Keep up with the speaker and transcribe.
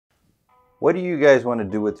What do you guys want to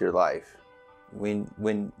do with your life? When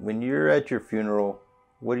you're at your funeral,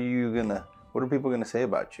 what are people gonna say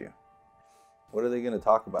about you? What are they gonna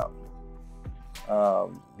talk about?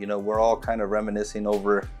 We're all kind of reminiscing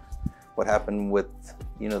over what happened with,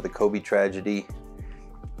 the Kobe tragedy.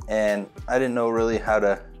 And I didn't know really if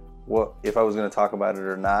I was gonna talk about it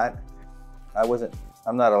or not.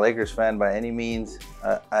 I'm not a Lakers fan by any means.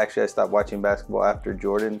 I stopped watching basketball after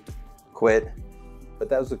Jordan quit. But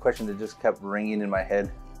that was the question that just kept ringing in my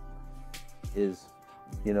head is,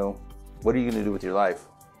 what are you going to do with your life?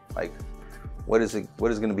 Like, what is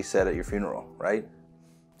going to be said at your funeral, right?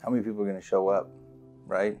 How many people are going to show up,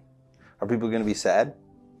 right? Are people going to be sad?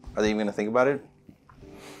 Are they even going to think about it?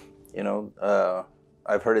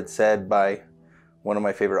 I've heard it said by one of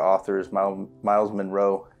my favorite authors, Miles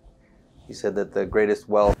Monroe. He said that the greatest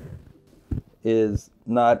wealth is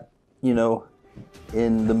not,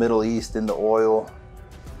 in the Middle East, in the oil,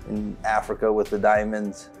 in Africa with the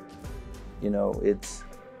diamonds. It's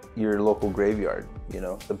your local graveyard,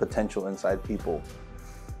 the potential inside people.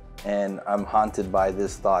 And I'm haunted by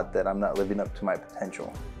this thought that I'm not living up to my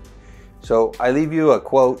potential. So I leave you a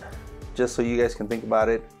quote just so you guys can think about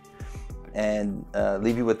it, and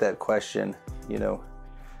leave you with that question,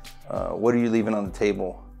 what are you leaving on the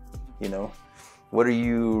table? What are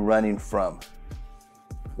you running from?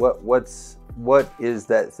 What is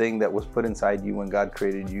that thing that was put inside you when God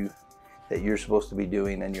created you that you're supposed to be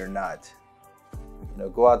doing and you're not?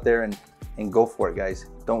 Go out there and go for it, guys.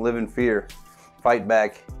 Don't live in fear. Fight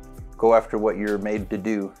back. Go after what you're made to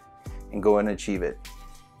do and go and achieve it.